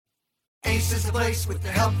Ace is the place with the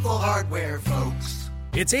helpful hardware, folks.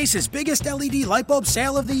 It's Ace's biggest LED light bulb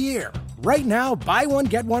sale of the year. Right now, buy one,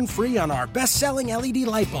 get one free on our best-selling LED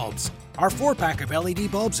light bulbs. Our 4-pack of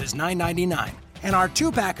LED bulbs is $9.99, and our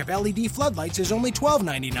 2-pack of LED floodlights is only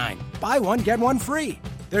 $12.99. Buy one, get one free.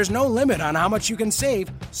 There's no limit on how much you can save,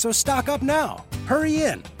 so stock up now. Hurry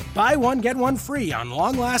in. Buy one, get one free on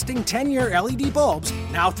long-lasting 10-year LED bulbs,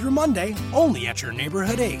 now through Monday, only at your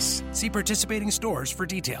neighborhood Ace. See participating stores for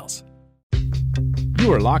details.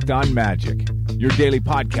 You are Locked On Magic, your daily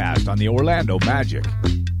podcast on the Orlando Magic.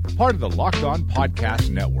 Part of the Locked On Podcast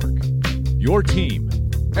Network. Your team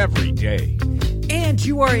every day. And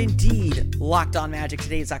you are indeed Locked On Magic.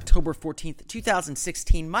 Today is October 14th,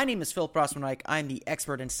 2016. My name is Philip Rossman-Reich. I'm the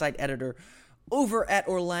expert and site editor over at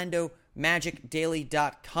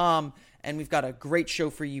OrlandoMagicDaily.com. And we've got a great show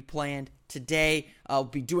for you planned today. I'll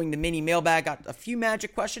be doing the mini mailbag. Got a few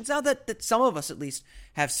Magic questions. Now that some of us at least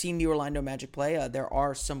have seen the Orlando Magic play, there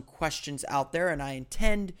are some questions out there, and I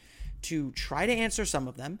intend to try to answer some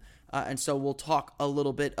of them. And so we'll talk a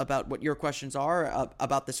little bit about what your questions are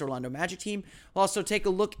about this Orlando Magic team. We'll also take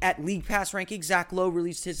a look at League Pass rankings. Zach Lowe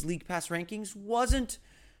released his League Pass rankings. Wasn't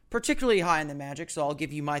particularly high in the Magic, so I'll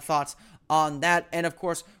give you my thoughts on that. And of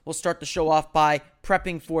course, we'll start the show off by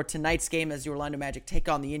prepping for tonight's game as the Orlando Magic take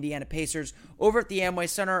on the Indiana Pacers over at the Amway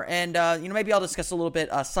Center. And, maybe I'll discuss a little bit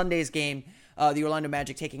Sunday's game, the Orlando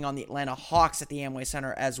Magic taking on the Atlanta Hawks at the Amway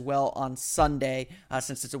Center as well on Sunday,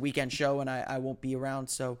 since it's a weekend show and I won't be around.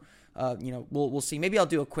 So, we'll see. Maybe I'll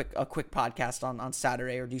do a quick podcast on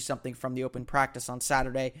Saturday, or do something from the open practice on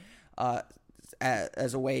Saturday,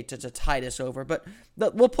 as a way to tide us over. But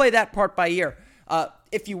we'll play that part by ear.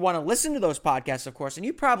 If you want to listen to those podcasts, of course, and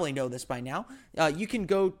you probably know this by now, you can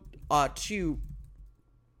go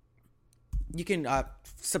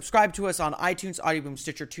subscribe to us on iTunes, Audioboom,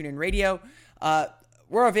 Stitcher, TuneIn Radio.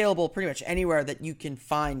 We're available pretty much anywhere that you can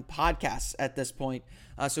find podcasts at this point.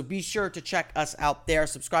 So be sure to check us out there.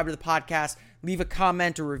 Subscribe to the podcast. Leave a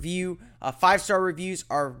comment or review. 5-star reviews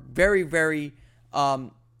are very, very,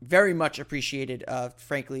 very much appreciated,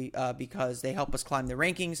 frankly, because they help us climb the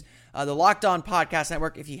rankings. The Locked On Podcast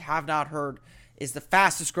Network, if you have not heard, is the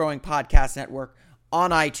fastest growing podcast network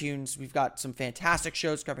on iTunes. We've got some fantastic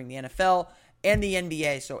shows covering the NFL and the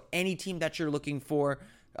NBA. So any team that you're looking for,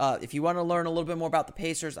 if you want to learn a little bit more about the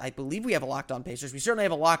Pacers, I believe we have a Locked On Pacers. We certainly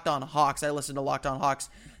have a Locked On Hawks. I listened to Locked On Hawks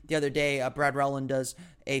the other day. Brad Rowland does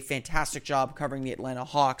a fantastic job covering the Atlanta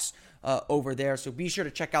Hawks over there. So be sure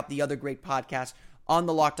to check out the other great podcasts on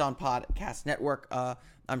the Locked On Podcast Network.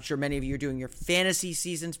 I'm sure many of you are doing your fantasy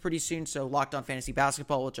seasons pretty soon, so Locked On Fantasy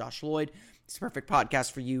Basketball with Josh Lloyd. It's a perfect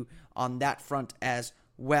podcast for you on that front as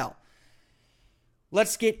well.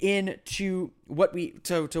 Let's get into what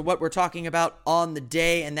we're talking about on the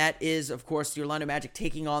day, and that is, of course, the Orlando Magic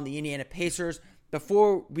taking on the Indiana Pacers.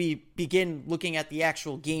 Before we begin looking at the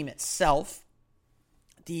actual game itself,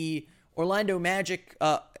 the Orlando Magic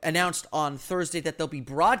announced on Thursday that they'll be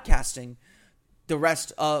broadcasting the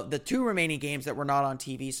rest of the 2 remaining games that were not on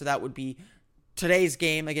TV. So that would be today's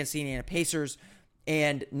game against the Indiana Pacers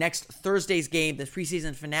and next Thursday's game, the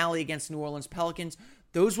preseason finale against New Orleans Pelicans.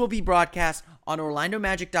 Those will be broadcast on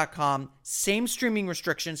OrlandoMagic.com. Same streaming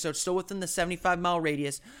restrictions, so it's still within the 75-mile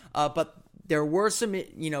radius. But there were some,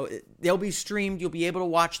 they'll be streamed. You'll be able to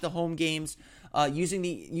watch the home games using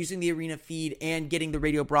the arena feed and getting the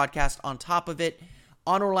radio broadcast on top of it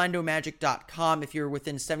on OrlandoMagic.com if you're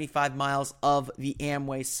within 75 miles of the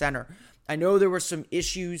Amway Center. I know there were some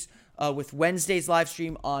issues with Wednesday's live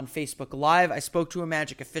stream on Facebook Live. I spoke to a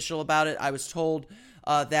Magic official about it. I was told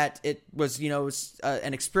that it was,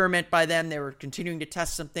 an experiment by them. They were continuing to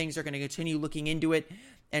test some things. They're going to continue looking into it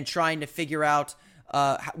and trying to figure out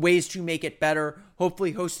ways to make it better.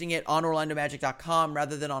 Hopefully hosting it on OrlandoMagic.com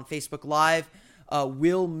rather than on Facebook Live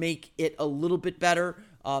will make it a little bit better.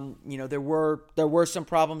 There were some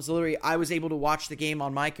problems. Literally, I was able to watch the game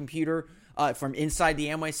on my computer from inside the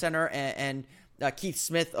Amway Center, and Keith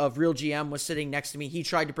Smith of Real GM was sitting next to me. He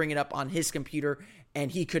tried to bring it up on his computer,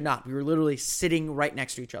 and he could not. We were literally sitting right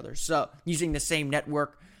next to each other, so using the same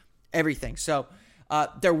network, everything. So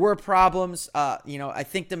there were problems. I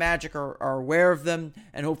think the Magic are aware of them,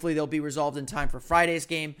 and hopefully they'll be resolved in time for Friday's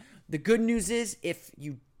game. The good news is, if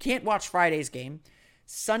you can't watch Friday's game,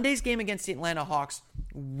 Sunday's game against the Atlanta Hawks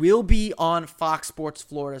will be on Fox Sports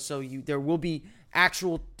Florida, so there will be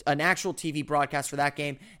an actual TV broadcast for that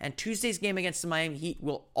game, and Tuesday's game against the Miami Heat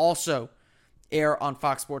will also air on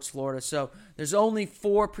Fox Sports Florida. So there's only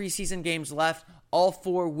 4 preseason games left. All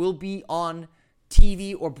 4 will be on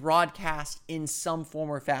TV or broadcast in some form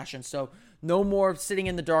or fashion. So no more sitting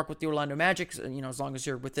in the dark with the Orlando Magic, as long as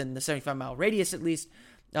you're within the 75-mile radius at least.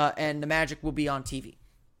 and the Magic will be on TV.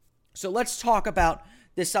 So let's talk about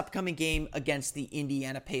this upcoming game against the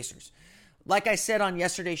Indiana Pacers. Like I said on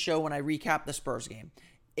yesterday's show when I recapped the Spurs game,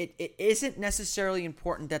 it isn't necessarily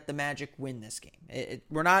important that the Magic win this game.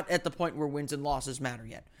 We're not at the point where wins and losses matter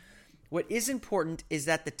yet. What is important is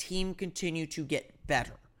that the team continue to get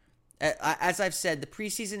better. As I've said, the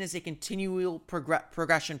preseason is a continual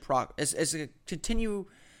progression. Is a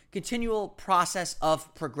continual process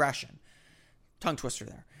of progression. Tongue twister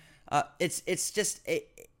there. It's just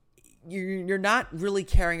you're not really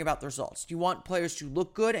caring about the results. You want players to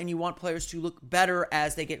look good, and you want players to look better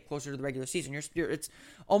as they get closer to the regular season. It's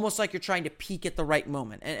almost like you're trying to peak at the right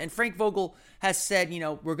moment. And Frank Vogel has said,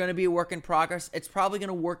 we're going to be a work in progress. It's probably going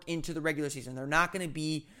to work into the regular season. They're not going to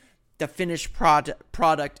be the finished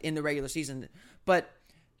product in the regular season. But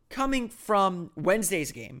coming from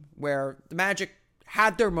Wednesday's game, where the Magic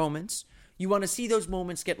had their moments, you want to see those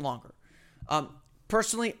moments get longer.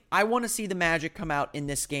 Personally, I want to see the Magic come out in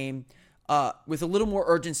this game with a little more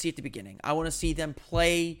urgency at the beginning. I want to see them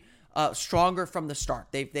play stronger from the start.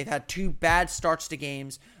 They've had 2 bad starts to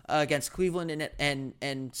games against Cleveland and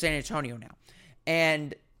San Antonio now.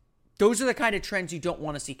 And those are the kind of trends you don't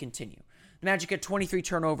want to see continue. The Magic had 23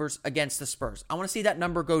 turnovers against the Spurs. I want to see that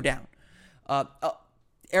number go down.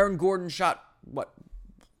 Aaron Gordon shot,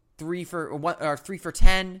 3 for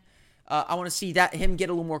 10. I want to see him get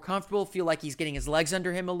a little more comfortable, feel like he's getting his legs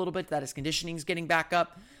under him a little bit, that his conditioning's getting back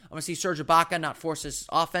up. I want to see Serge Ibaka not force his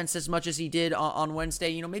offense as much as he did on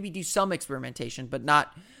Wednesday. Maybe do some experimentation, but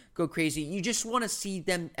not go crazy. You just want to see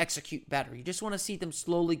them execute better. You just want to see them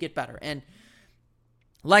slowly get better. And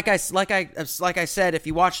like I said, if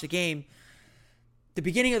you watch the game, the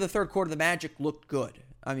beginning of the third quarter, the Magic looked good.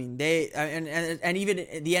 I mean, and even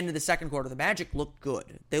at the end of the second quarter, the Magic looked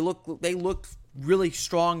good. They looked really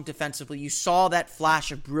strong defensively. You saw that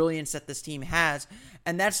flash of brilliance that this team has,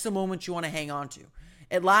 and that's the moment you want to hang on to.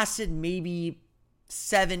 It lasted maybe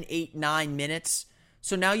 7, 8, 9 minutes.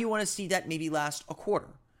 So now you want to see that maybe last a quarter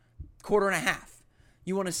and a half.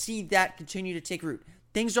 You want to see that continue to take root.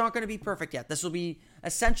 Things aren't going to be perfect yet. This will be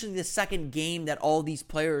essentially the second game that all these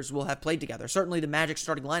players will have played together. Certainly the Magic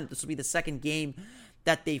starting lineup, this will be the second game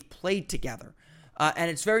that they've played together.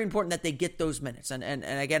 And it's very important that they get those minutes. And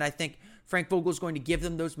again, I think Frank Vogel is going to give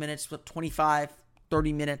them those minutes, 25,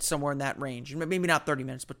 30 minutes, somewhere in that range. Maybe not 30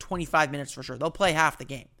 minutes, but 25 minutes for sure. They'll play half the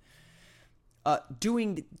game.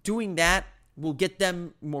 Doing that will get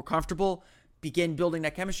them more comfortable, begin building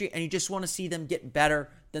that chemistry, and you just want to see them get better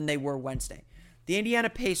than they were Wednesday. The Indiana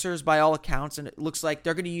Pacers, by all accounts, and it looks like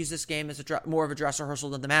they're going to use this game as more of a dress rehearsal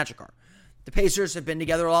than the Magic are. The Pacers have been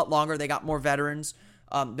together a lot longer. They got more veterans.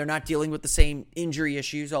 They're not dealing with the same injury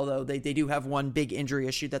issues, although they do have one big injury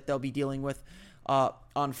issue that they'll be dealing with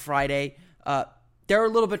on Friday. They're a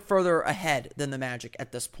little bit further ahead than the Magic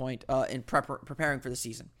at this point in preparing for the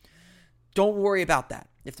season. Don't worry about that.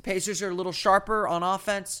 If the Pacers are a little sharper on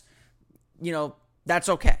offense, that's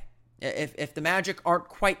okay. If the Magic aren't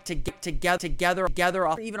quite together,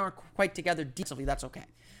 or even aren't quite together defensively, that's okay.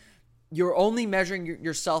 You're only measuring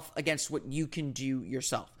yourself against what you can do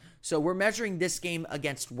yourself. So we're measuring this game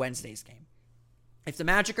against Wednesday's game. If the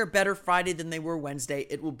Magic are better Friday than they were Wednesday,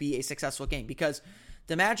 it will be a successful game because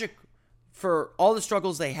the Magic, for all the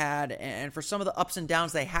struggles they had and for some of the ups and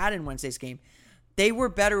downs they had in Wednesday's game, they were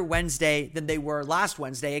better Wednesday than they were last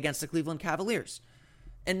Wednesday against the Cleveland Cavaliers.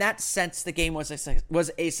 In that sense, the game was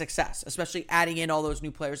a success, especially adding in all those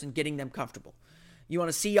new players and getting them comfortable. You want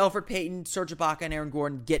to see Elfrid Payton, Serge Ibaka, and Aaron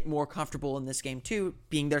Gordon get more comfortable in this game too,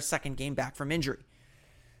 being their second game back from injury.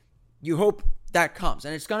 You hope that comes,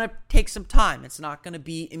 and it's going to take some time. It's not going to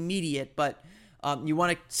be immediate, but you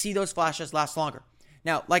want to see those flashes last longer.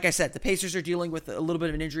 Now, like I said, the Pacers are dealing with a little bit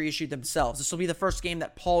of an injury issue themselves. This will be the first game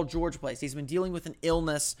that Paul George plays. He's been dealing with an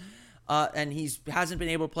illness, and he hasn't been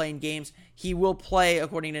able to play in games. He will play,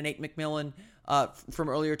 according to Nate McMillan from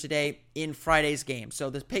earlier today, in Friday's game. So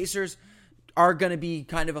the Pacers are going to be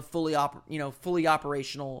kind of a fully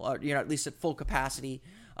operational, at least at full capacity,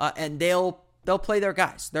 and they'll play their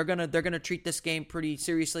guys. They're gonna treat this game pretty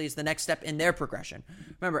seriously as the next step in their progression.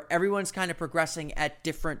 Remember, everyone's kind of progressing at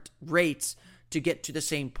different rates to get to the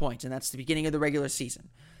same point, and that's the beginning of the regular season.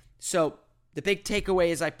 So the big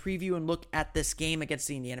takeaway as I preview and look at this game against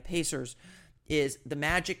the Indiana Pacers is the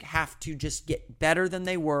Magic have to just get better than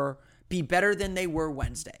they were, be better than they were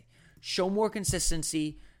Wednesday. Show more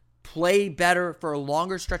consistency, play better for a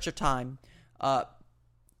longer stretch of time,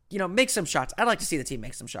 make some shots. I'd like to see the team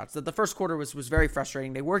make some shots. The first quarter was very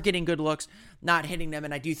frustrating. They were getting good looks, not hitting them,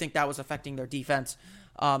 and I do think that was affecting their defense.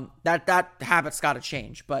 That habit's got to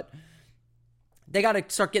change, but they got to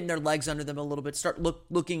start getting their legs under them a little bit, start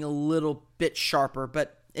looking a little bit sharper.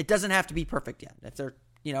 But it doesn't have to be perfect yet. If they're,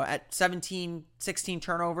 at 17, 16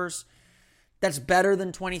 turnovers, that's better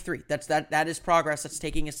than 23. That is progress. That's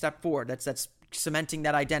taking a step forward. That's cementing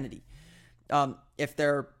that identity. If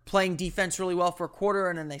they're playing defense really well for a quarter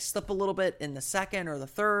and then they slip a little bit in the second or the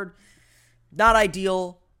third, not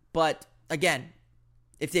ideal, but again,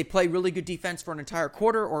 if they play really good defense for an entire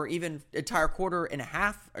quarter or even entire quarter and a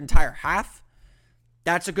half, entire half,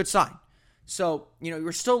 that's a good sign. So,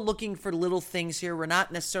 we're still looking for little things here. We're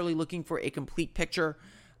not necessarily looking for a complete picture,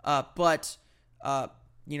 but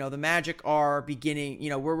the Magic are beginning,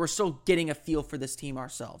 we're still getting a feel for this team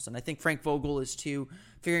ourselves. And I think Frank Vogel is too,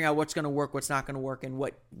 figuring out what's going to work, what's not going to work, and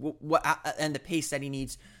what and the pace that he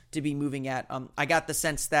needs to be moving at. I got the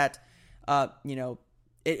sense that,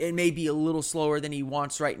 it may be a little slower than he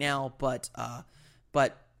wants right now, but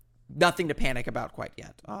nothing to panic about quite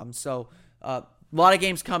yet. A lot of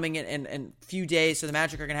games coming in a few days, so the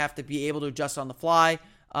Magic are going to have to be able to adjust on the fly,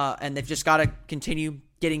 and they've just got to continue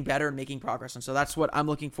getting better and making progress. And so that's what I'm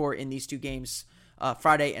looking for in these two games,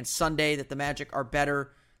 Friday and Sunday, that the Magic are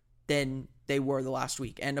better than they were the last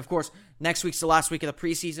week. And of course, next week's the last week of the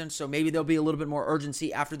preseason, so maybe there'll be a little bit more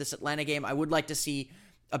urgency after this Atlanta game. I would like to see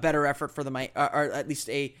a better effort for or at least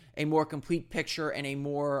a more complete picture and a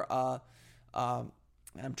more, I'm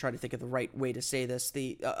trying to think of the right way to say this,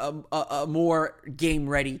 a more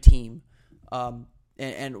game-ready team.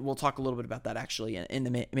 And we'll talk a little bit about that actually in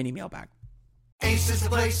the mini mailbag. Ace is the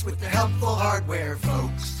place with the helpful hardware,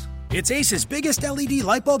 folks. It's Ace's biggest LED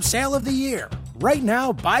light bulb sale of the year. Right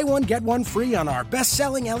now, buy one, get one free on our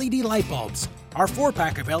best-selling LED light bulbs. Our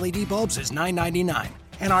 4-pack of LED bulbs is $9.99,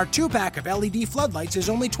 and our 2-pack of LED floodlights is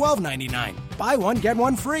only $12.99. Buy one, get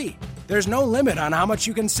one free. There's no limit on how much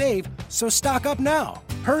you can save, so stock up now.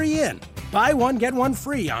 Hurry in. Buy one, get one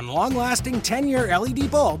free on long-lasting 10-year LED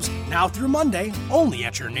bulbs, now through Monday, only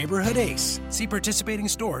at your neighborhood Ace. See participating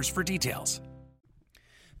stores for details.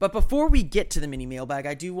 But before we get to the mini mailbag,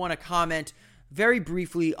 I do want to comment very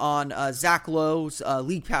briefly on Zach Lowe's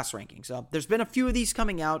League Pass rankings. There's been a few of these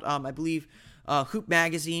coming out. I believe Hoop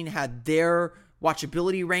Magazine had their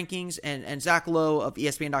watchability rankings, and Zach Lowe of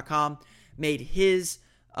ESPN.com made his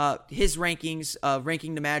rankings,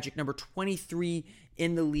 ranking the Magic number 23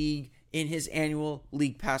 in the league in his annual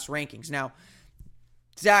League Pass rankings. Now,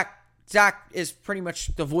 Zach is pretty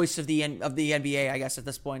much the voice of the NBA, I guess, at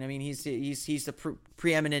this point. I mean, he's the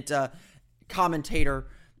preeminent commentator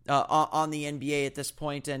on the NBA at this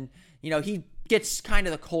point, and he gets kind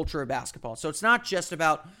of the culture of basketball. So it's not just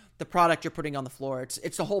about the product you're putting on the floor;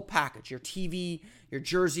 it's the whole package: your TV, your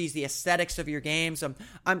jerseys, the aesthetics of your games.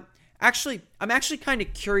 I'm actually kind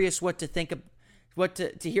of curious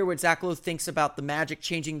to hear what Zach Lowe thinks about the Magic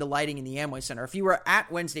changing the lighting in the Amway Center. If you were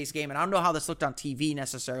at Wednesday's game, and I don't know how this looked on TV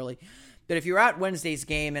necessarily, but if you were at Wednesday's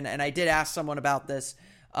game, and I did ask someone about this,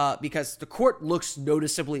 because the court looks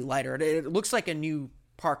noticeably lighter. It looks like a new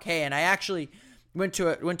parquet, and I actually went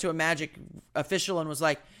to a Magic official and was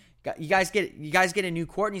like, you guys get a new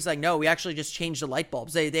court? And he's like, no, we actually just changed the light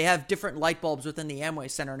bulbs. They have different light bulbs within the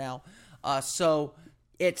Amway Center now. So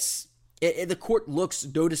the court looks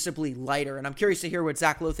noticeably lighter, and I'm curious to hear what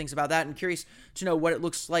Zach Lowe thinks about that, and curious to know what it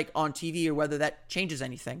looks like on TV or whether that changes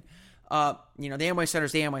anything. The Amway Center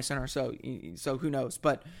is the Amway Center, so who knows?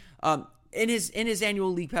 But in his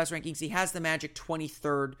annual League Pass rankings, he has the Magic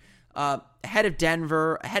 23rd, ahead of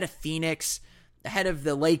Denver, ahead of Phoenix, ahead of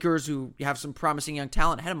the Lakers, who have some promising young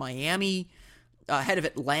talent, ahead of Miami, ahead of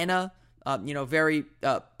Atlanta. Very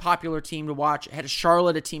popular team to watch. Ahead of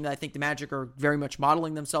Charlotte, a team that I think the Magic are very much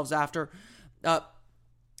modeling themselves after.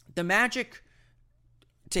 The Magic,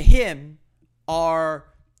 to him, are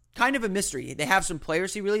kind of a mystery. They have some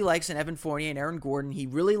players he really likes in Evan Fournier and Aaron Gordon. He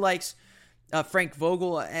really likes Frank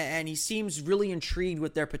Vogel, and he seems really intrigued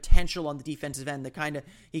with their potential on the defensive end.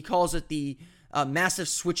 He calls it the massive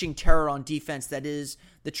switching terror on defense that is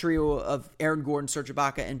the trio of Aaron Gordon, Serge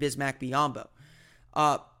Ibaka, and Bismack Biyombo.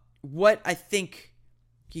 What I think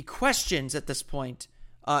he questions at this point,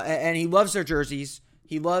 and he loves their jerseys,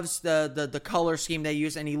 he loves the color scheme they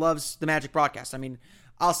use, and he loves the Magic broadcast. I mean,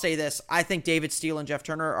 I'll say this, I think David Steele and Jeff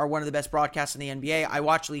Turner are one of the best broadcasts in the NBA. I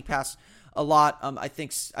watch League Pass a lot. I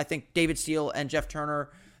think David Steele and Jeff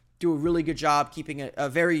Turner do a really good job keeping a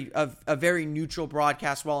very neutral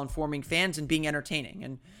broadcast while informing fans and being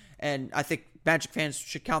entertaining. And I think Magic fans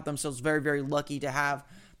should count themselves very, very lucky to have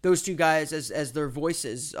those two guys as their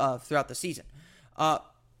voices throughout the season. I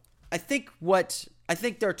think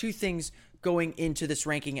there are two things going into this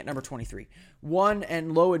ranking at number 23. One,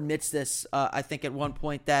 and Lowe admits this, I think at one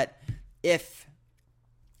point, that if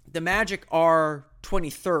the Magic are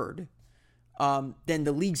 23rd, then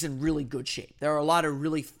the league's in really good shape. There are a lot of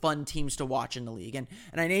really fun teams to watch in the league. And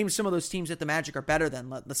I named some of those teams that the Magic are better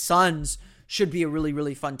than. The Suns should be a really,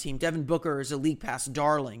 really fun team. Devin Booker is a league pass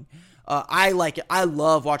darling. I like it. I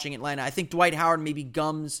love watching Atlanta. I think Dwight Howard maybe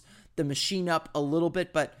gums the machine up a little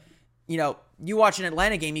bit, but you watch an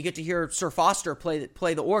Atlanta game, you get to hear Sir Foster play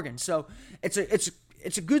the organ. So it's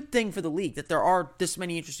a good thing for the league that there are this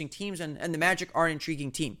many interesting teams, and the Magic are an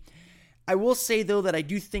intriguing team. I will say, though, that I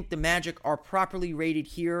do think the Magic are properly rated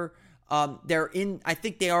here. I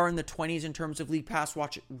think they are in the 20s in terms of league pass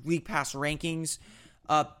rankings,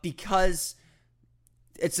 because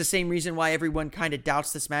it's the same reason why everyone kind of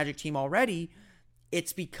doubts this Magic team already.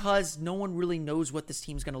 It's because no one really knows what this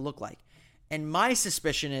team's going to look like. And my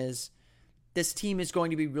suspicion is this team is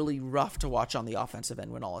going to be really rough to watch on the offensive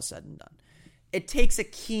end when all is said and done. It takes a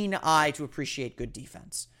keen eye to appreciate good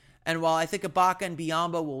defense. And while I think Ibaka and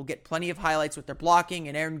Biyombo will get plenty of highlights with their blocking,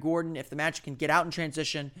 and Aaron Gordon, if the Magic can get out in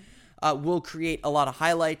transition, will create a lot of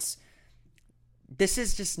highlights, this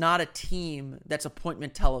is just not a team that's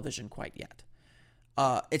appointment television quite yet.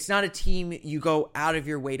 It's not a team you go out of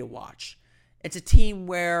your way to watch. It's a team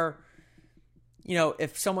where,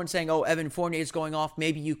 if someone's saying, oh, Evan Fournier is going off,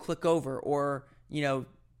 maybe you click over, or, you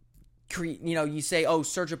say, oh,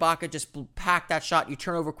 Serge Ibaka just packed that shot, you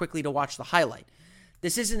turn over quickly to watch the highlight.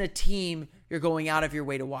 This isn't a team you're going out of your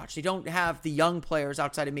way to watch. They don't have the young players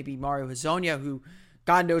outside of maybe Mario Hezonja, who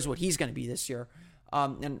God knows what he's going to be this year.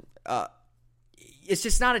 It's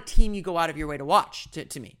just not a team you go out of your way to watch,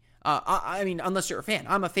 to me. I mean, unless you're a fan.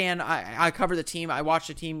 I'm a fan. I cover the team. I watch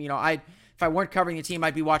the team. If I weren't covering the team,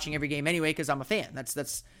 I'd be watching every game anyway because I'm a fan.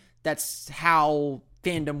 That's how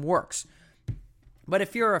fandom works. But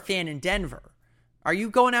if you're a fan in Denver, are you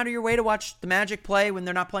going out of your way to watch the Magic play when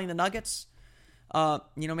they're not playing the Nuggets?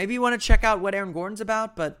 Maybe you want to check out what Aaron Gordon's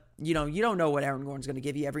about, but you don't know what Aaron Gordon's going to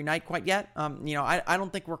give you every night quite yet. I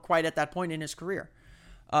don't think we're quite at that point in his career.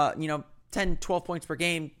 10, 12 points per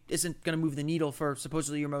game isn't going to move the needle for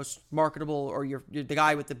supposedly your most marketable or you're the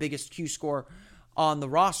guy with the biggest Q score on the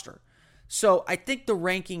roster. So I think the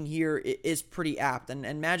ranking here is pretty apt,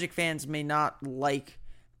 and Magic fans may not like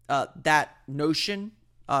that notion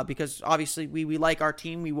because obviously we like our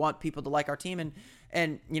team. We want people to like our team,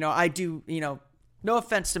 and I do, no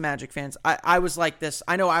offense to Magic fans. I was like this.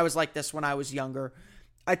 I know I was like this when I was younger.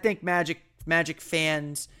 I think Magic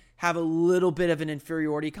fans have a little bit of an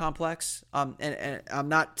inferiority complex. And I'm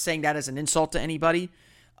not saying that as an insult to anybody.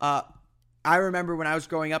 I remember when I was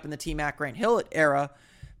growing up in the T-Mac Grant Hill era,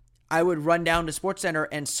 I would run down to SportsCenter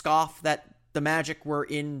and scoff that the Magic were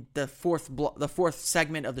in the fourth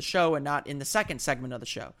segment of the show and not in the second segment of the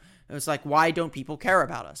show. It was like, why don't people care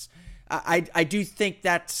about us? I do think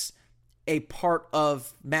that's a part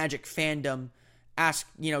of Magic fandom,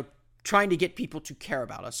 trying to get people to care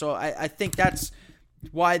about us. So I think that's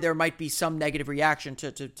why there might be some negative reaction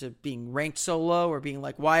to being ranked so low, or being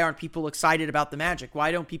like, why aren't people excited about the Magic?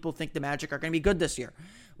 Why don't people think the Magic are going to be good this year?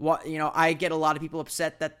 I get a lot of people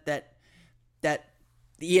upset that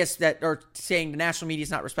are saying the national media is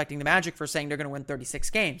not respecting the Magic for saying they're going to win 36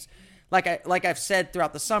 games. Like I've said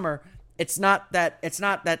throughout the summer, it's not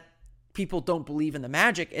that people don't believe in the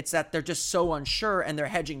Magic. It's that they're just so unsure and they're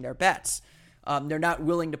hedging their bets. They're not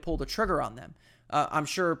willing to pull the trigger on them. I'm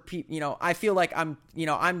sure, I feel like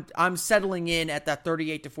I'm settling in at that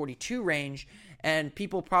 38 to 42 range, and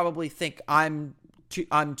people probably think I'm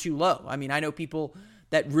too low. I mean, I know people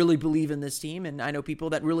that really believe in this team, and I know people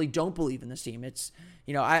that really don't believe in this team. It's,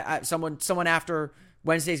 someone after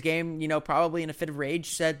Wednesday's game, probably in a fit of rage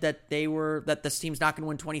said that this team's not going to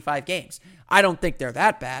win 25 games. I don't think they're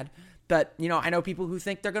that bad, but, I know people who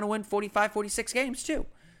think they're going to win 45, 46 games too.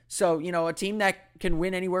 So, a team that can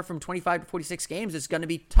win anywhere from 25 to 46 games is going to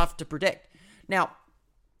be tough to predict. Now,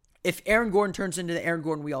 if Aaron Gordon turns into the Aaron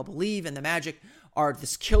Gordon we all believe, and the Magic are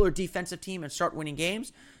this killer defensive team and start winning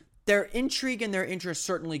games, their intrigue and their interest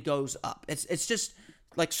certainly goes up. It's just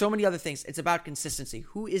like so many other things. It's about consistency.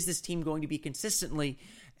 Who is this team going to be consistently?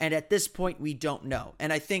 And at this point, we don't know.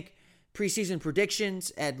 And I think preseason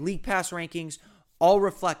predictions and league pass rankings all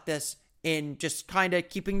reflect this, in just kind of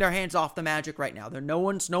keeping their hands off the Magic right now. No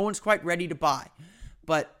one's quite ready to buy.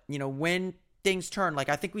 But, when things turn, like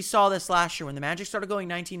I think we saw this last year when the Magic started going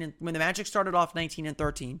when the Magic started off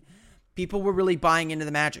 19-13, people were really buying into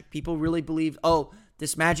the Magic. People really believed,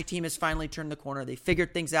 this Magic team has finally turned the corner. They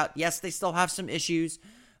figured things out. Yes, they still have some issues.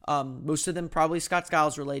 Most of them probably Scott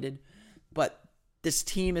Skiles related, but this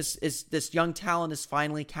team is this young talent is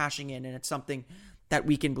finally cashing in, and it's something that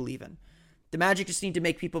we can believe in. The Magic just need to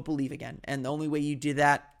make people believe again, and the only way you do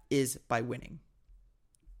that is by winning.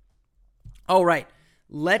 All right,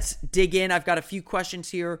 let's dig in. I've got a few questions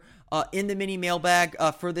here in the mini mailbag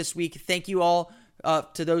for this week. Thank you all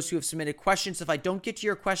to those who have submitted questions. If I don't get to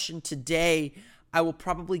your question today, I will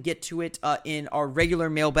probably get to it in our regular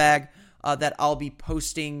mailbag that I'll be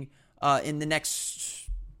posting within the next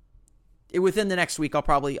week. I'll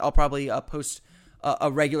probably post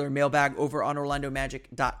a regular mailbag over on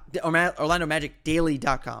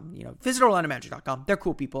OrlandoMagicDaily.com. Visit OrlandoMagic.com. They're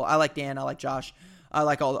cool people. I like Dan. I like Josh. I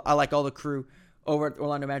like all the crew over at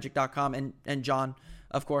OrlandoMagic.com and John,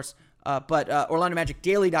 of course. But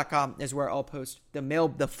OrlandoMagicDaily.com is where I'll post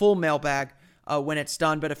the full mailbag when it's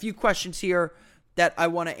done. But a few questions here that I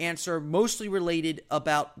want to answer, mostly related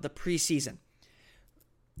about the preseason.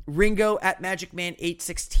 Ringo at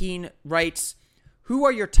MagicMan816 writes, who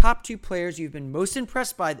are your top 2 players you've been most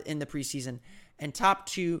impressed by in the preseason, and top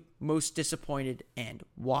 2 most disappointed, and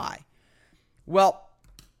why? Well,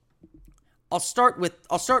 I'll start with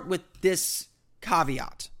this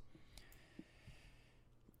caveat.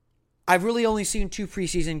 I've really only seen 2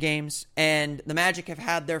 preseason games, and the Magic have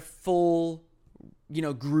had their full,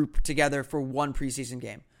 group together for 1 preseason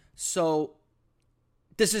game. So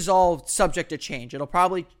this is all subject to change. It'll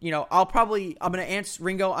probably, I'm going to answer,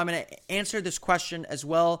 Ringo, I'm going to answer this question as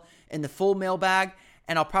well in the full mailbag,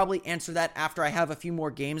 and I'll probably answer that after I have a few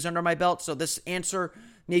more games under my belt. So this answer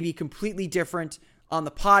may be completely different on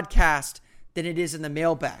the podcast than it is in the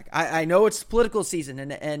mailbag. I know it's political season,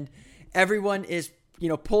 and everyone is,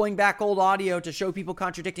 pulling back old audio to show people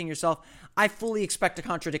contradicting yourself. I fully expect to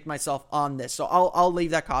contradict myself on this, so I'll leave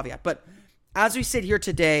that caveat. But as we sit here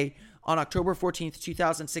today on October 14th,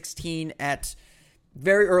 2016 at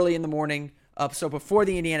very early in the morning, so before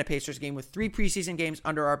the Indiana Pacers game, with 3 preseason games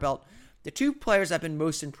under our belt, the 2 players I've been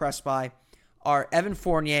most impressed by are Evan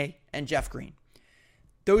Fournier and Jeff Green.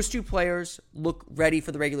 Those 2 players look ready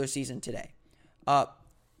for the regular season today.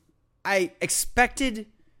 I expected,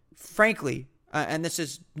 frankly, and this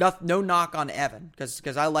is no knock on Evan,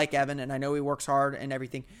 because I like Evan and I know he works hard and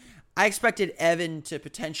everything. I expected Evan to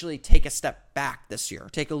potentially take a step back this year,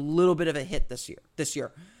 take a little bit of a hit this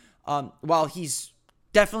year. While he's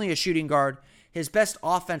definitely a shooting guard, his best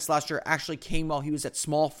offense last year actually came while he was at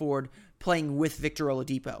small forward playing with Victor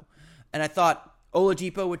Oladipo. And I thought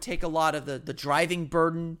Oladipo would take a lot of the driving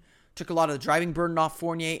burden, took a lot of the driving burden off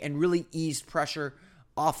Fournier and really eased pressure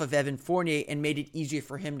off of Evan Fournier and made it easier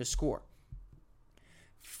for him to score.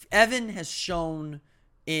 Evan has shown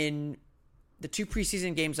in the 2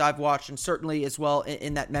 preseason games I've watched, and certainly as well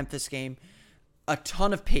in that Memphis game, a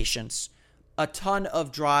ton of patience, a ton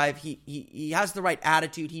of drive. He has the right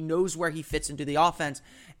attitude. He knows where he fits into the offense.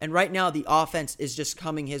 And right now the offense is just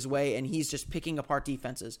coming his way, and he's just picking apart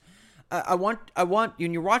defenses. I want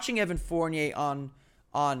when you're watching Evan Fournier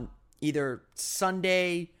on either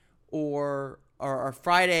Sunday or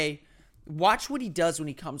Friday, watch what he does when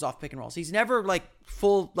he comes off pick and rolls. He's never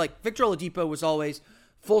full, Victor Oladipo was always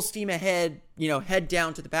full steam ahead, head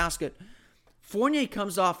down to the basket. Fournier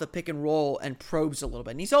comes off the pick and roll and probes a little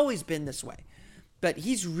bit, and he's always been this way. But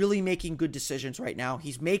he's really making good decisions right now.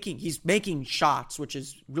 He's making shots, which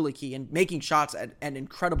is really key, and making shots at an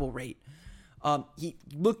incredible rate. He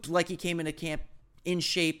looked like he came into camp in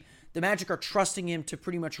shape. The Magic are trusting him to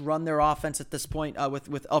pretty much run their offense at this point,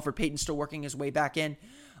 with Elfrid Payton still working his way back in.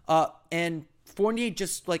 And Fournier,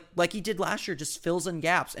 just like he did last year, just fills in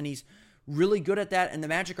gaps, and he's really good at that. And the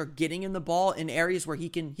Magic are getting him the ball in areas where he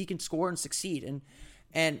can score and succeed.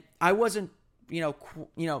 And I wasn't,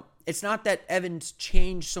 it's not that Evan's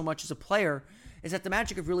changed so much as a player, is that the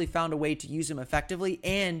Magic have really found a way to use him effectively,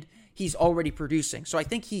 and he's already producing. So I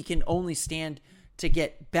think he can only stand to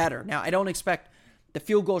get better. Now, I don't expect the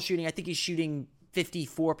field goal shooting. I think he's shooting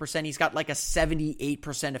 54%. He's got a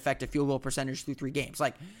 78% effective field goal percentage through 3 games.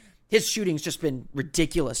 His shooting's just been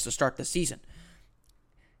ridiculous to start the season.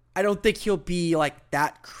 I don't think he'll be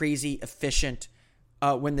that crazy efficient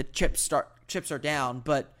when the chips are down.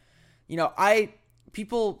 But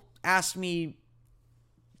people ask me,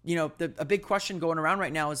 a big question going around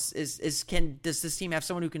right now is does this team have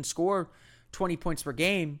someone who can score 20 points per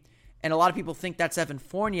game? And a lot of people think that's Evan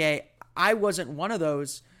Fournier. I wasn't one of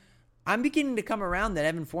those. I'm beginning to come around that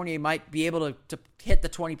Evan Fournier might be able to hit the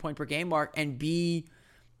 20 point per game mark and be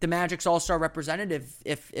the Magic's all-star representative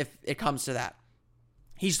if it comes to that.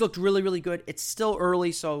 He's looked really, really good. It's still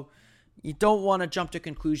early, so you don't want to jump to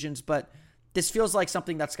conclusions, but this feels like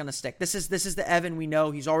something that's going to stick. This is the Evan we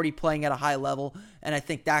know. He's already playing at a high level, and I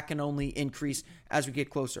think that can only increase as we get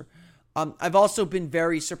closer. I've also been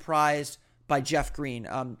very surprised by Jeff Green.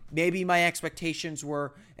 Maybe my expectations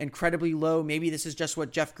were incredibly low. Maybe this is just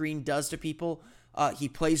what Jeff Green does to people. He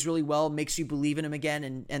plays really well, makes you believe in him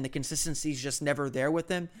again, and the consistency is just never there with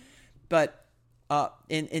him. But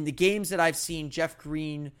In the games that I've seen, Jeff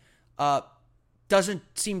Green doesn't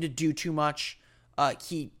seem to do too much.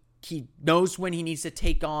 He knows when he needs to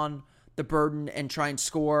take on the burden and try and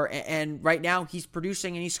score. And right now he's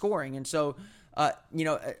producing and he's scoring. And so,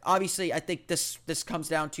 obviously I think this comes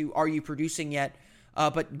down to, are you producing yet?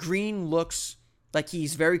 But Green looks like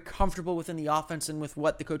he's very comfortable within the offense and with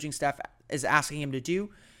what the coaching staff is asking him to do.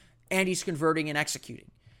 And he's converting and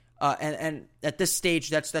executing. And at this stage,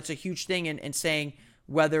 that's a huge thing in saying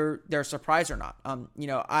whether they're surprised or not.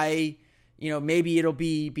 Maybe it'll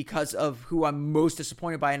be because of who I'm most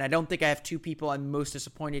disappointed by, and I don't think I have two people I'm most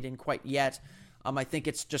disappointed in quite yet. I think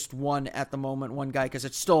it's just one at the moment, one guy, because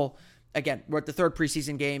it's still, again, we're at the third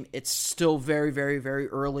preseason game. It's still very, very, very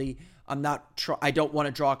early. I don't want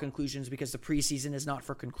to draw conclusions because the preseason is not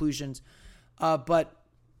for conclusions. But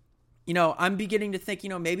I'm beginning to think,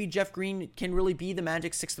 maybe Jeff Green can really be the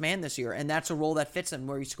Magic's sixth man this year, and that's a role that fits him,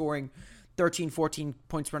 where he's scoring 13, 14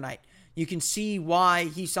 points per night. You can see why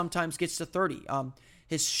he sometimes gets to 30.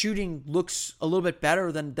 His shooting looks a little bit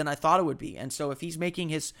better than I thought it would be. And so if he's making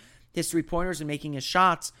his three-pointers and making his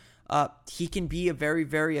shots, he can be a very,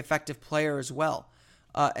 very effective player as well.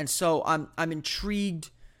 And so I'm intrigued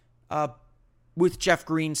with Jeff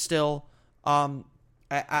Green still.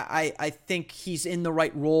 I think he's in the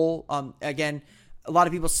right role. Again, a lot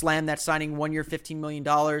of people slam that signing 1 year, $15 million.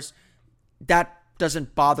 That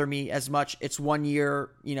doesn't bother me as much. It's 1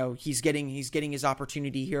 year, he's getting his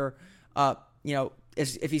opportunity here.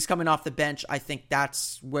 If he's coming off the bench, I think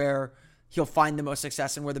that's where he'll find the most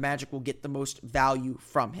success and where the Magic will get the most value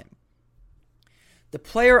from him. The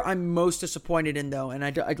player I'm most disappointed in, though,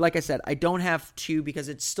 and like I said, I don't have two because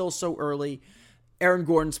it's still so early. Aaron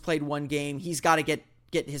Gordon's played one game. He's got to get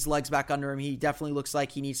his legs back under him. He definitely looks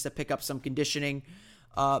like he needs to pick up some conditioning.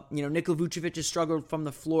 Nikola Vucevic has struggled from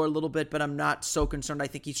the floor a little bit, but I'm not so concerned. I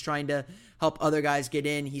think he's trying to help other guys get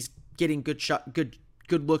in. He's getting good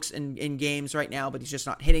looks in games right now, but he's just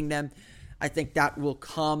not hitting them. I think that will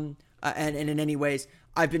come. And in any ways,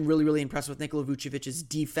 I've been really, really impressed with Nikola Vucevic's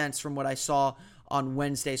defense from what I saw on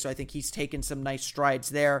Wednesday. So I think he's taken some nice strides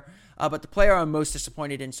there. But the player I'm most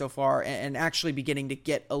disappointed in so far, and actually beginning to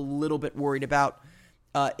get a little bit worried about,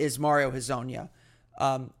 is Mario Hezonja.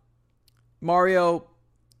 Mario,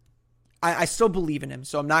 I still believe in him,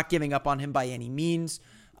 so I'm not giving up on him by any means.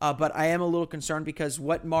 But I am a little concerned because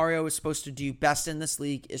what Mario is supposed to do best in this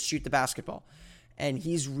league is shoot the basketball. And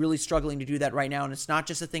he's really struggling to do that right now. And it's not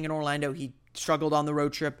just a thing in Orlando. He struggled on the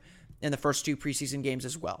road trip in the first two preseason games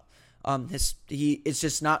as well. It's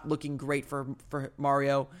just not looking great for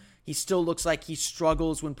Mario. He still looks like he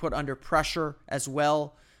struggles when put under pressure as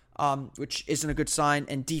well, which isn't a good sign.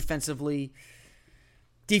 And defensively,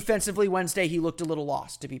 Wednesday, he looked a little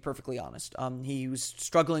lost, to be perfectly honest. He was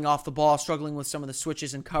struggling off the ball, struggling with some of the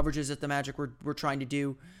switches and coverages that the Magic were trying to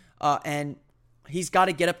do. And he's got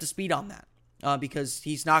to get up to speed on that because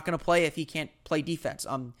he's not going to play if he can't play defense.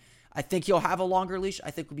 I think he'll have a longer leash.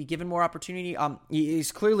 I think he'll be given more opportunity.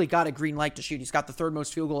 He's clearly got a green light to shoot. He's got the third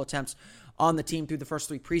most field goal attempts on the team through the first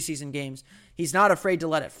three preseason games. He's not afraid to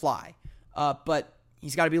let it fly. But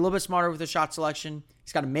he's got to be a little bit smarter with his shot selection.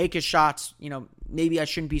 He's got to make his shots. Maybe I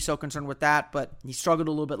shouldn't be so concerned with that, but he struggled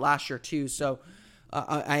a little bit last year too. So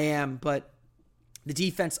I am. But the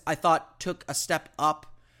defense, I thought, took a step up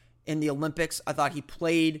in the Olympics. I thought he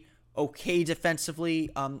played okay defensively.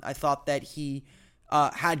 I thought that he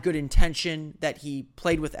had good intention, that he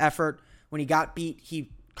played with effort. When he got beat,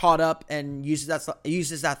 he caught up and used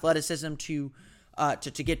his athleticism to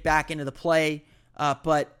get back into the play.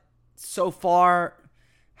 But so far,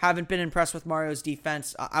 haven't been impressed with Mario's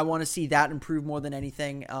defense. I want to see that improve more than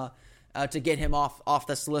anything to get him off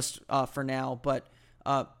this list for now. But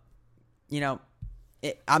I'm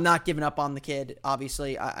not giving up on the kid.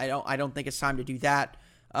 Obviously, I don't think it's time to do that.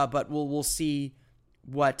 But we'll see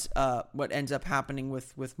what ends up happening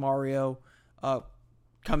with Mario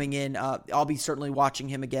coming in. I'll be certainly watching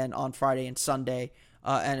him again on Friday and Sunday,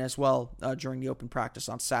 and as well during the open practice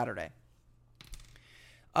on Saturday.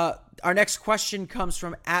 Our next question comes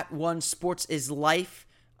from @1sportsislife.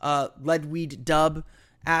 Leadweed Dub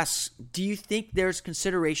asks, do you think there's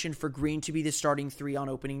consideration for Green to be the starting three on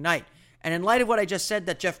opening night? And in light of what I just said,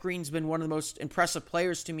 that Jeff Green's been one of the most impressive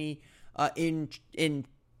players to me in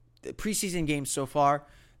the preseason games so far,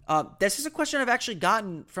 this is a question I've actually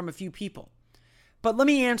gotten from a few people. But let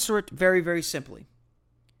me answer it very, very simply.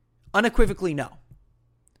 Unequivocally, no.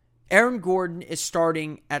 Aaron Gordon is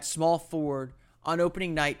starting at small forward on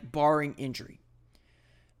opening night, barring injury.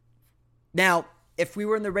 Now, if we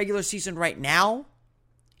were in the regular season right now,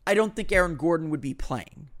 I don't think Aaron Gordon would be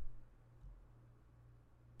playing.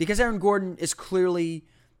 Because Aaron Gordon is clearly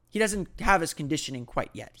he doesn't have his conditioning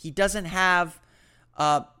quite yet. He doesn't have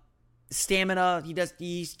stamina.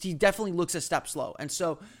 He definitely looks a step slow. And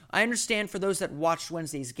so I understand for those that watched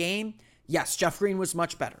Wednesday's game, yes, Jeff Green was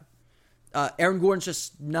much better. Aaron Gordon's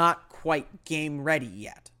just not quite game ready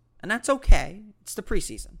yet. And that's okay. It's the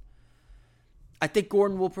preseason. I think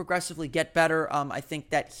Gordon will progressively get better. I think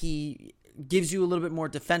that he gives you a little bit more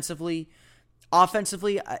defensively.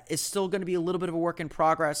 Offensively, it's still going to be a little bit of a work in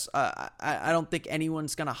progress. I don't think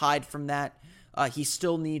anyone's going to hide from that. He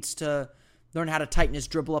still needs to learn how to tighten his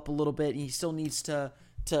dribble up a little bit. He still needs to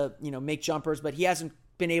make jumpers, but he hasn't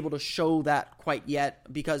been able to show that quite yet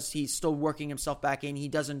because he's still working himself back in.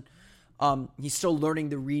 He's still learning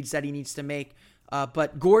the reads that he needs to make.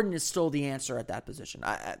 But Gordon is still the answer at that position.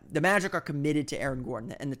 The Magic are committed to Aaron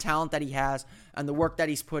Gordon and the talent that he has and the work that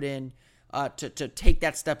he's put in to take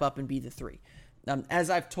that step up and be the 3. As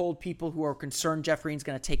I've told people who are concerned Jeff Green's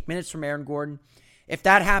going to take minutes from Aaron Gordon, if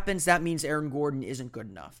that happens, that means Aaron Gordon isn't good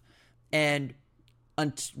enough. And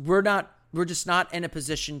we're just not in a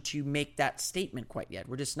position to make that statement quite yet.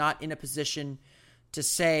 We're just not in a position to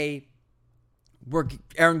say the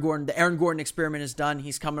Aaron Gordon experiment is done.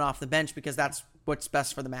 He's coming off the bench because that's what's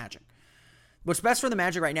best for the Magic. What's best for the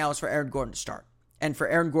Magic right now is for Aaron Gordon to start and for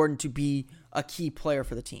Aaron Gordon to be a key player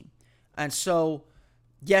for the team. And so,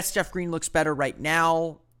 yes, Jeff Green looks better right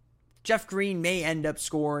now. Jeff Green may end up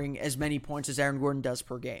scoring as many points as Aaron Gordon does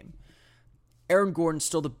per game. Aaron Gordon's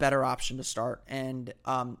still the better option to start. And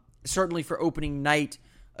certainly for opening night,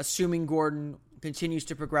 assuming Gordon continues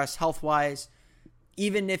to progress health-wise,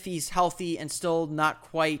 even if he's healthy and still not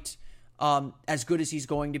quite as good as he's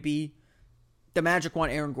going to be, the Magic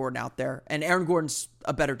want Aaron Gordon out there. And Aaron Gordon's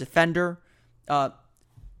a better defender. I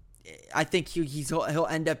think he'll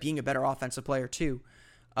end up being a better offensive player too.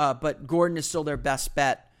 But Gordon is still their best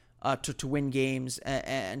bet to win games.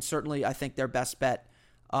 And certainly I think their best bet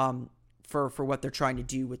for what they're trying to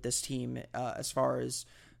do with this team as far as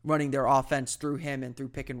running their offense through him and through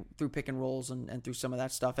pick and rolls and through some of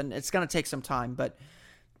that stuff. And it's going to take some time, but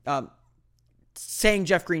saying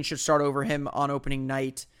Jeff Green should start over him on opening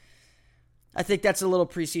night, I think that's a little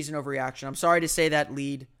preseason overreaction. I'm sorry to say that,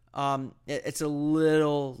 Lead. It's a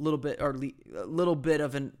little bit of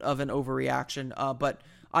an overreaction. But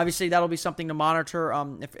obviously that'll be something to monitor.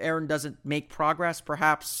 If Aaron doesn't make progress,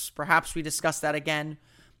 perhaps we discuss that again.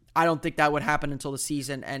 I don't think that would happen until the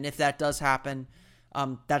season. And if that does happen,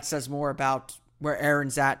 that says more about where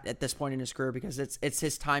Aaron's at this point in his career, because it's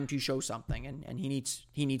his time to show something, and he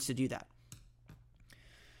needs to do that.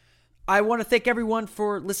 I want to thank everyone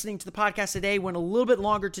for listening to the podcast today. Went a little bit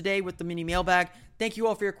longer today with the mini mailbag. Thank you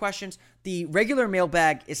all for your questions. The regular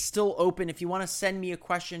mailbag is still open. If you want to send me a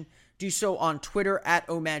question, do so on Twitter at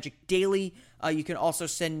omagicdaily. You can also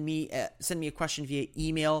send me a question via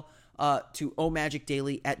email to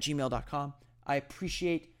omagicdaily@gmail.com. I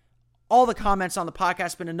appreciate all the comments on the podcast.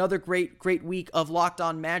 It's been another great week of Locked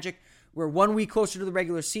On Magic. We're 1 week closer to the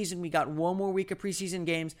regular season. We got one more week of preseason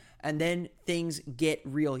games, and then things get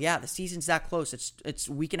real. Yeah, the season's that close. It's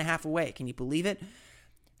a week and a half away. Can you believe it?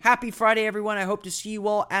 Happy Friday, everyone. I hope to see you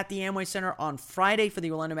all at the Amway Center on Friday for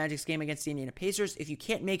the Orlando Magic's game against the Indiana Pacers. If you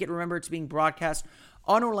can't make it, remember it's being broadcast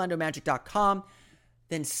on OrlandoMagic.com.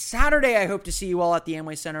 Then Saturday, I hope to see you all at the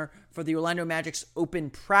Amway Center for the Orlando Magic's open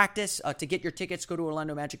practice. To get your tickets, go to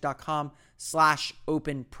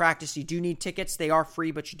OrlandoMagic.com/open practice. You do need tickets. They are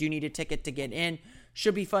free, but you do need a ticket to get in.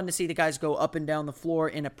 Should be fun to see the guys go up and down the floor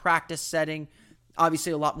in a practice setting.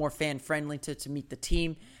 Obviously, a lot more fan-friendly to meet the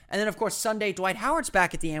team. And then, of course, Sunday, Dwight Howard's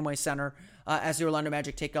back at the Amway Center as the Orlando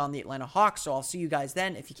Magic take on the Atlanta Hawks. So I'll see you guys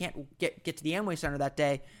then. If you can't get to the Amway Center that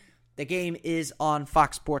day, the game is on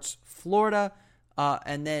Fox Sports Florida.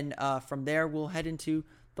 And then from there, we'll head into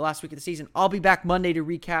the last week of the season. I'll be back Monday to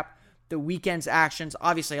recap the weekend's actions.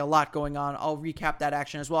 Obviously, a lot going on. I'll recap that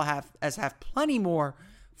action as well as have plenty more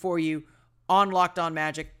for you on Locked On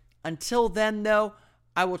Magic. Until then, though,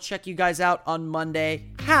 I will check you guys out on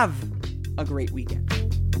Monday. Have a great weekend.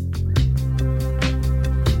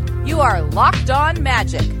 You are Locked On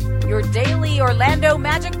Magic, your daily Orlando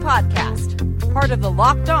Magic podcast. Part of the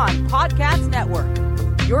Locked On Podcast Network.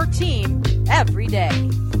 Your team every day.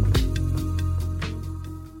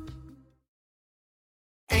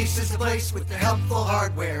 Ace is the place with the helpful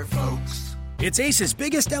hardware, folks. It's Ace's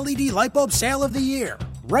biggest LED light bulb sale of the year.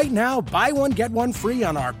 Right now, buy one, get one free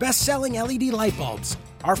on our best-selling LED light bulbs.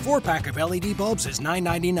 Our 4-pack of LED bulbs is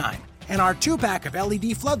 $9.99, and our 2-pack of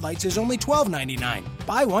LED floodlights is only $12.99.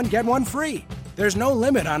 Buy one, get one free. There's no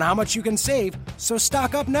limit on how much you can save, so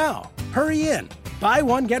stock up now. Hurry in. Buy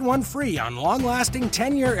one, get one free on long-lasting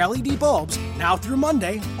 10-year LED bulbs now through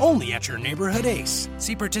Monday, only at your neighborhood Ace.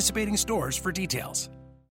 See participating stores for details.